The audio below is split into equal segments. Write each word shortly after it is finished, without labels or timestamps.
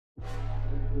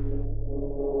Hey,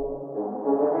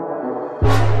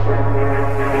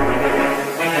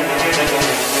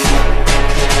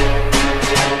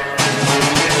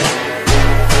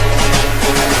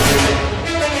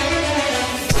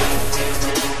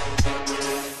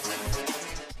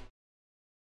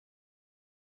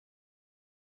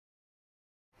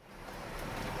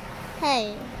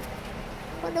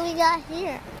 what do we got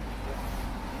here?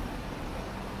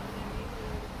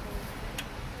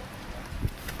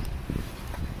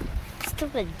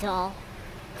 Stupid doll.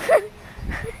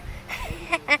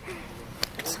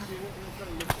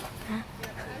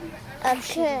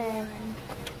 Okay.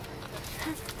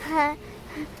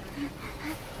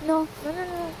 No,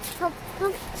 help,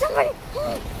 somebody!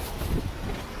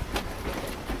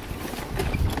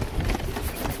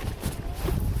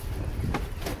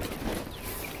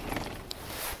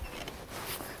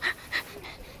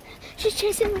 She's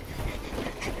chasing me.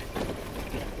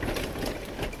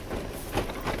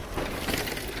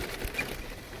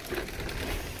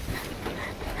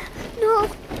 No.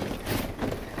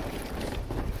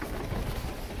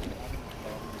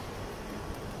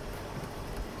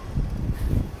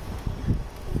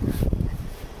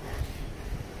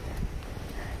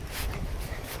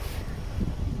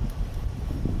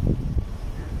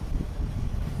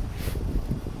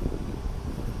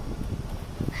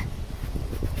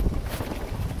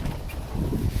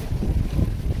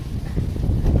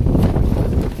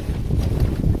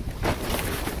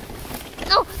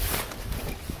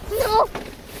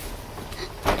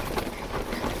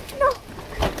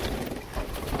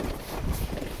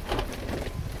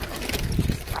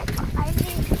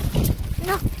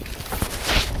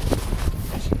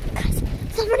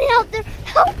 Out there,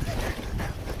 help!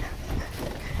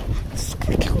 She's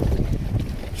gonna kill me.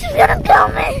 She's gonna kill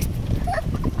me.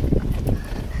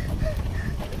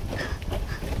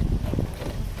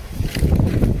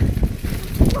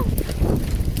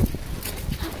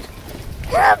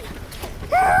 Help!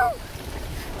 Help!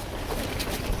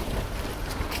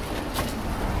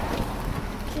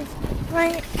 She's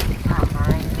right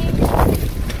behind me.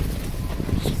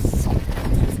 She's so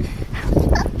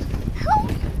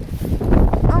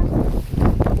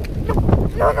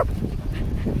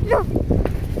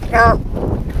No.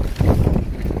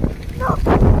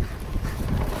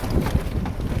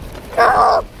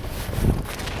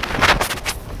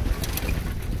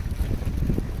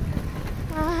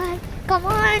 Come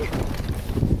on.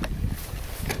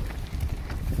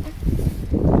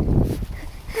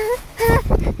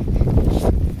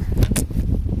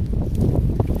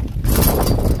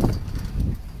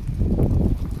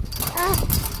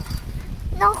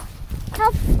 No.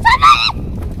 Help. Somebody!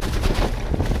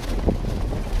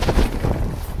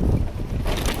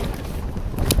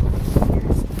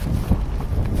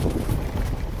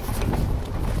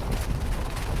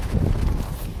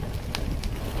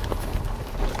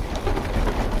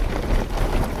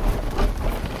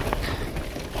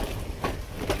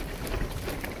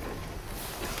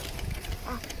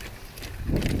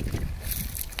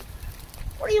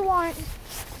 What do you want?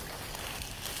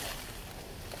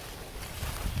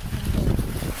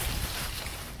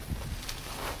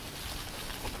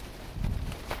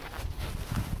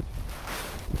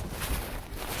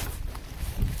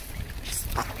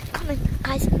 Stop coming,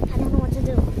 guys. I don't know what to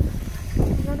do.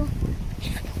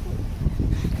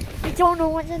 I don't know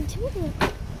what to do.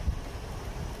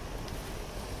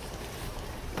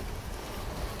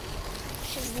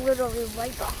 She's literally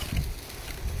right there.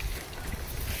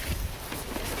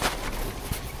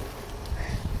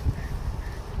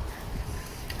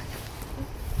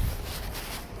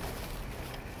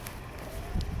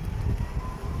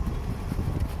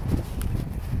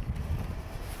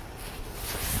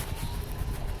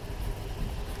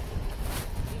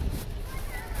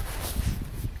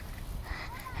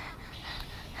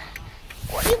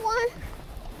 What do you want?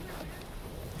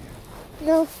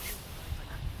 No.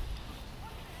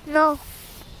 No.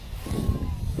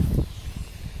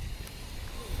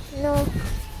 No.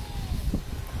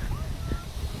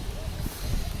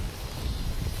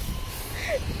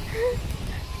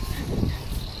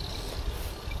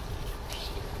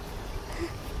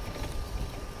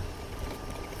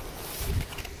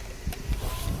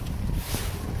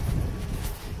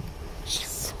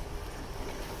 She's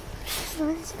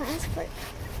not as fast, but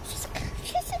she's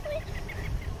chasing me.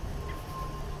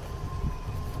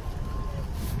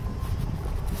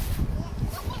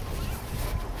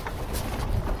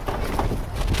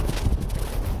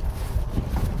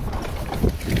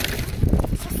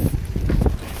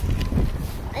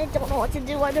 I don't know what to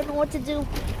do. I don't know what to do.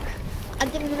 I'm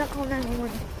gonna call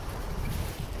 911.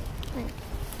 Wait.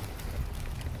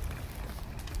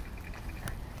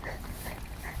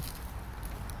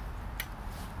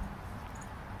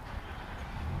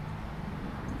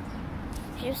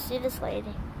 If you see this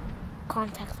lady,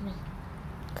 contact me.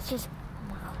 She's, oh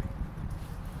my God.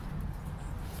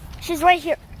 She's right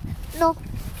here. No.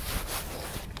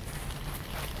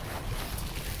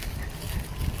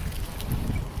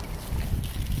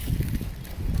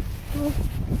 No.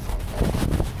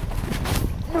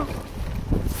 No.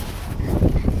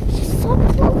 She's so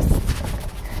close.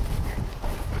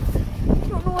 I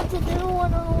don't know what to do. I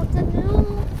don't know what to do.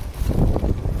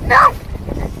 No!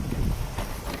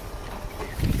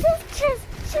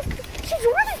 She's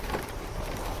running.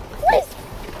 Please,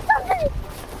 somebody.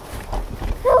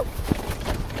 Help.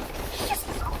 She's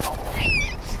so close.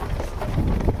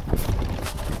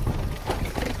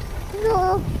 No.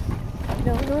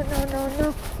 No, no, no, no, no.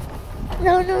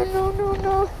 No, no, no, no,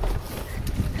 no.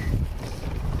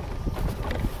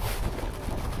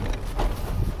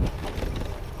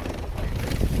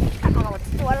 I don't know what to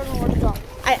do. I don't know where to go.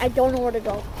 I don't know where to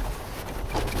go.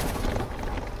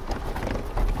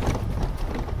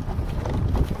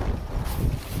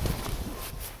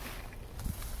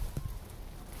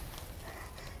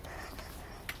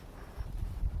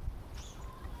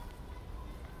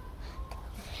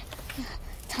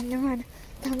 Time to run.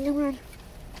 Time to run.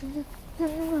 Time to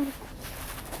run.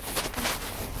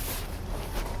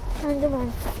 Time to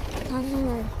run. Time to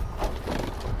run.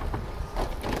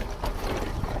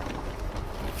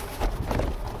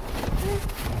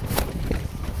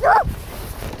 No!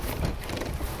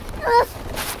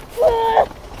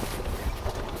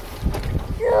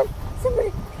 No!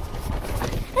 Somebody!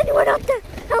 Anyone out there?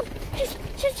 Help! She's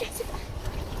chasing.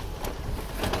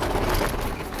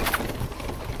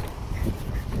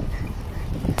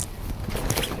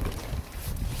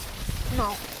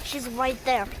 No, she's right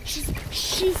there. She's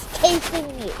chasing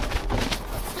me.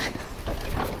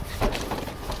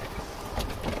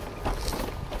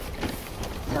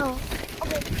 No.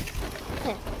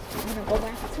 Okay. I'm gonna go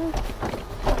back to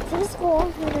the school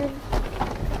and then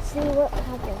see what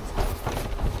happens.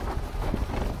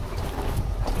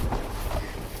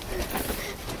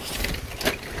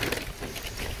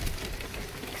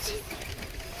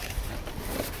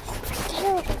 I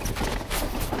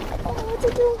don't know what to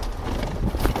do.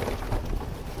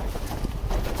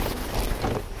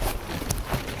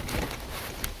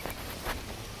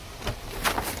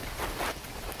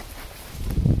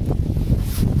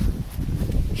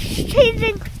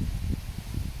 Changing.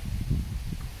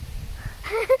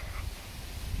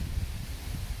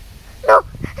 No.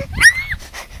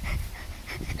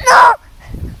 No.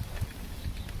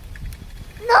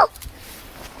 No.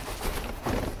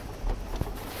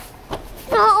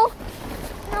 No.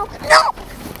 No.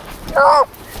 No. No.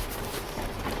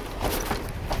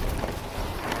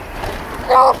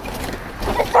 No.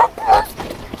 It's so close.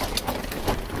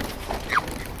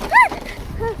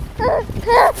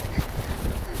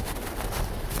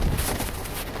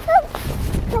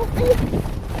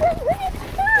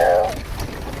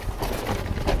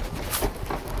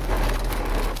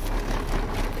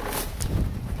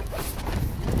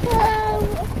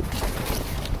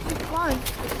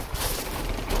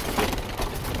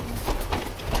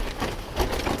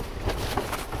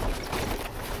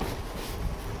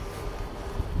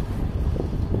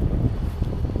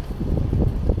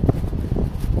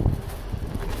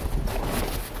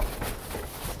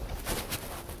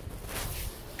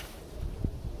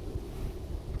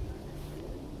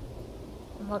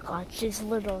 Oh my God, she's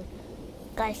literally,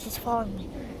 guys, she's following me.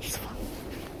 She's following me.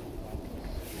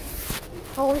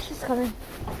 Oh, she's coming.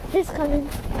 She's coming.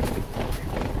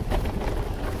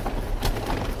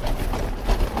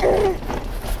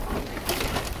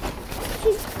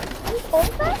 She's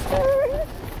going faster.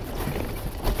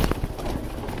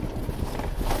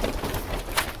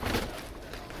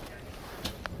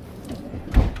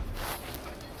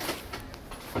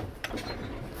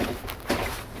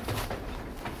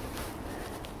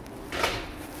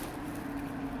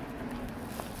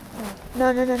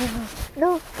 No, no, no, no, no,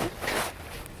 no,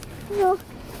 no,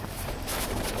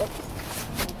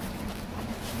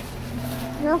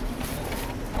 no.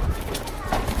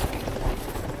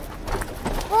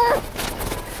 Ah!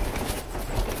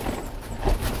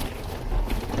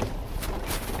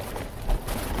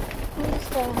 I'm just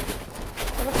going.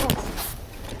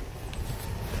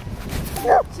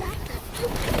 No.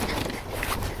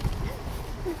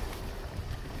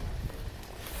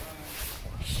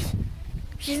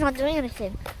 She's not doing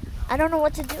anything. I don't know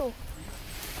what to do.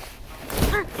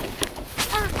 Ah!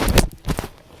 Ah!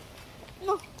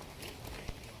 No.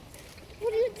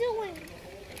 What are you doing?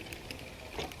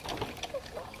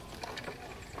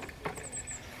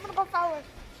 I'm gonna go forward.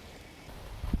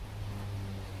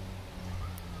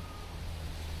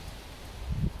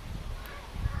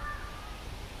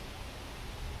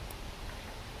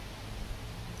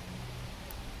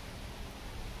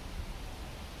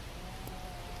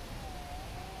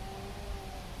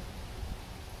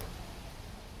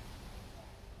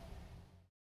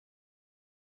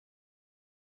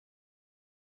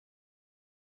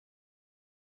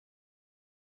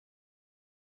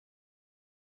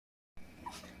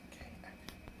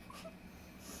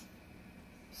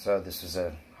 So this was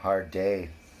a hard day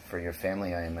for your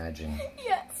family, I imagine.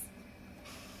 Yes.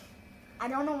 I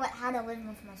don't know how to live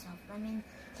with myself. I mean,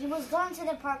 he was going to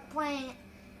the park playing.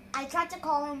 I tried to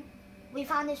call him. We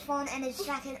found his phone and his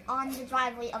jacket on the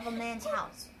driveway of a man's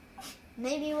house.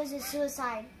 Maybe it was a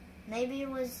suicide. Maybe it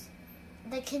was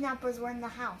the kidnappers were in the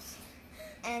house.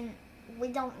 And we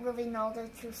don't really know the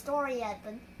true story yet,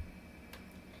 but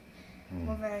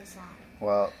we're very sad.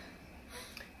 Well,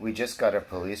 we just got a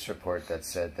police report that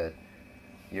said that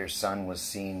your son was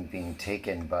seen being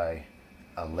taken by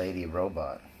a lady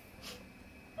robot.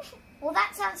 Well,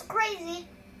 that sounds crazy,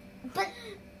 but,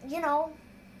 you know,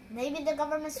 maybe the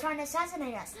government's trying to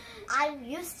assassinate us. I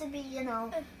used to be, you know,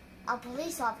 a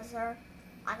police officer.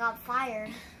 I got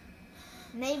fired.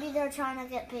 Maybe they're trying to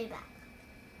get payback.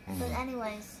 But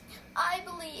anyways. I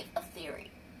believe a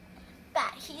theory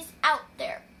that he's out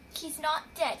there. He's not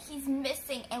dead. He's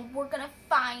missing, and we're going to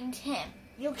find him.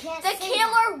 You can't The say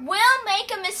killer that. will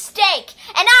make a mistake,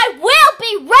 and I will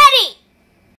be ready!